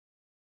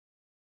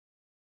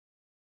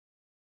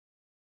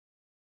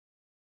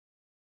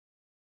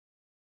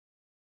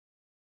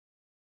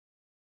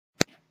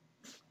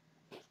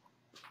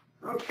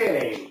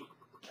Okay,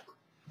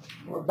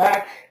 we're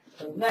back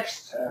to the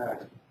next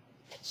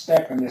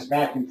step in this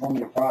vacuum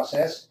forming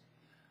process.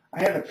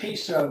 I have a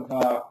piece of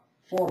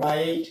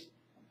 4x8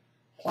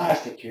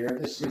 plastic here.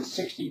 This is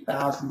 60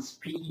 thousandths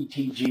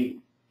PETG,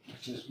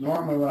 which is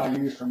normally what I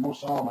use for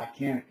most all my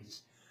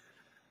canopies.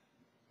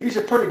 These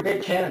are pretty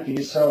big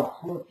canopies, so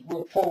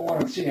we'll pull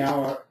one and see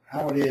how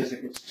it is.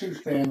 If it's too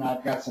thin,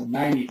 I've got some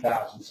 90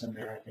 thousandths in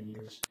there I can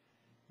use,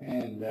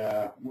 and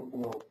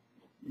we'll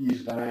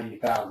use the 90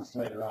 thousandths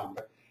later on.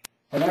 But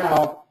for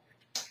now,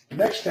 the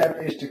next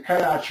step is to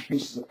cut out your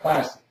pieces of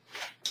plastic.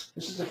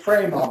 This is the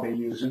frame I'll be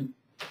using.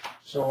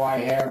 So I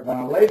have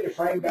laid the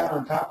frame down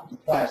on top of the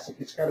plastic.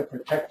 It's got a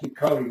protective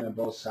coating on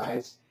both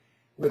sides.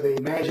 With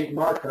a magic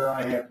marker,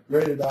 I have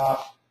gridded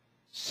off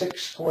 6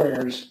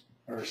 squares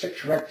or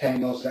 6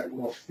 rectangles that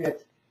will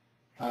fit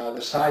the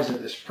size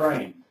of this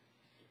frame.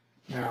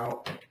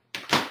 Now,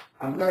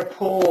 I'm going to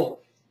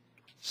pull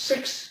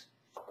 6.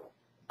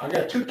 I've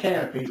got 2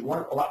 canopies,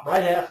 one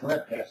right half and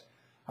left half.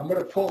 I'm going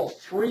to pull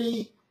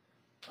 3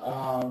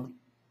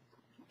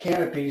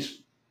 canopies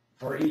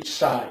for each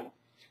side.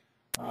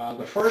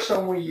 The first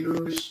one we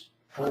use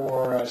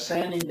for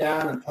sanding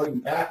down and putting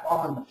back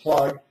on the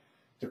plug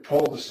to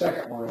pull the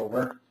second one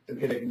over to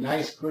get a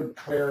nice, good,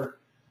 clear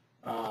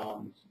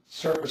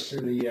surface to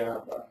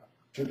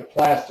the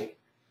plastic.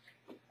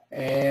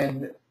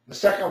 And the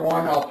second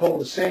one I'll pull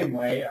the same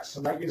way,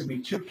 so that gives me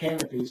 2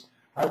 canopies.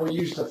 I will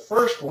use the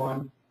first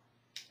one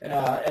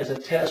as a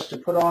test to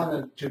put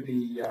on to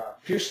the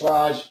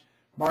fuselage,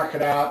 mark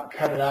it out,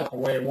 cut it out the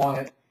way I want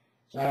it,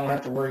 so I don't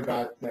have to worry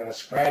about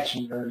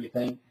scratching it or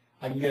anything.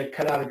 I can get it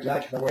cut out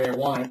exactly the way I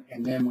want it,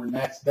 and then when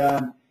that's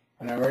done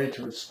and I'm ready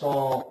to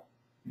install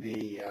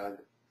the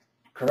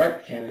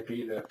correct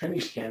canopy, the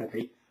finished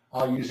canopy,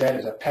 I'll use that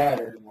as a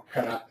pattern and we'll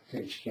cut out the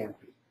finished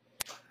canopy.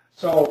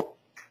 So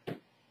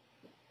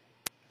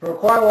for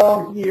quite a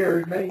long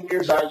years, many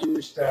years, I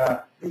used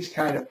these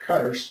kind of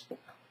cutters.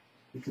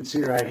 You can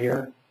see right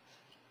here.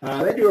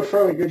 They do a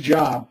fairly good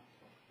job,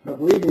 but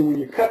believe me, when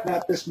you're cutting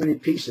out this many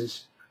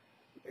pieces,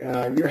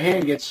 your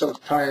hand gets so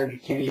tired you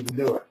can't even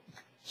do it.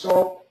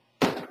 So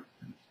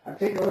I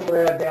think a little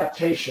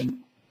adaptation.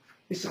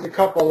 This is a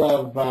couple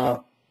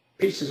of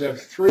pieces of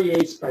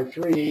 3/8 by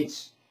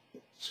 3/8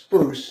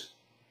 spruce,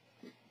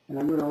 and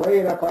I'm going to lay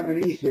it up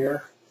underneath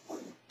here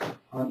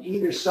on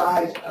either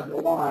side of the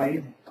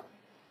line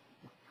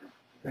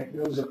that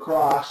goes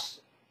across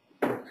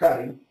the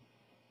cutting,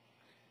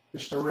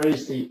 just to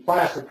raise the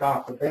plastic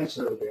off the bench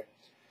a little bit.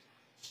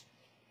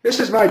 This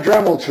is my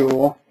Dremel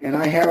tool, and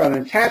I have an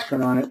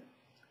attachment on it,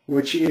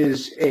 which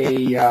is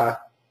a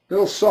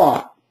little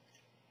saw.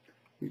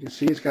 You can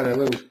see it's got a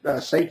little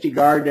safety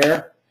guard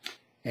there,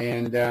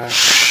 and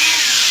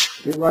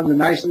it runs a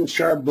nice little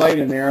sharp blade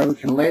in there. We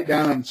can lay it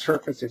down on the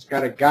surface. It's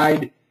got a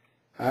guide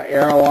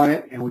arrow on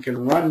it, and we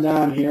can run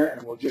down here,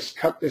 and we'll just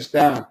cut this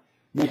down.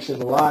 Makes it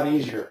a lot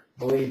easier,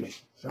 believe me.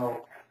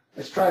 So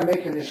let's try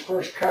making this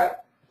first cut.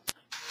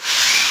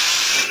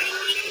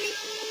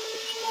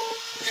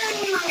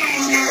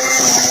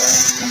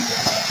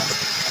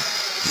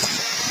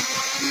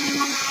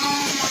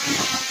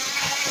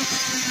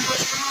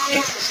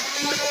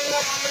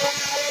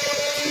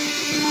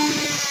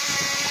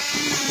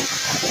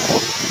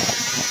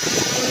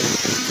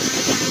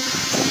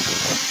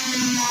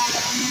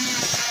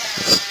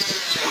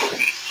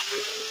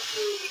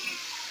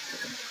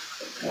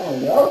 There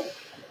we go.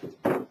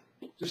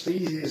 Just the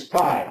easiest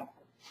pie.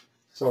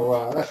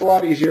 So that's a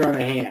lot easier on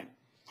the hand.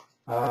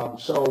 I'll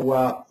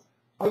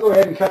go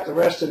ahead and cut the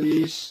rest of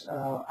these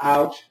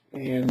out,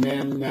 and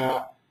then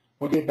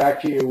we'll get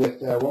back to you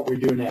with what we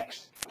do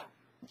next.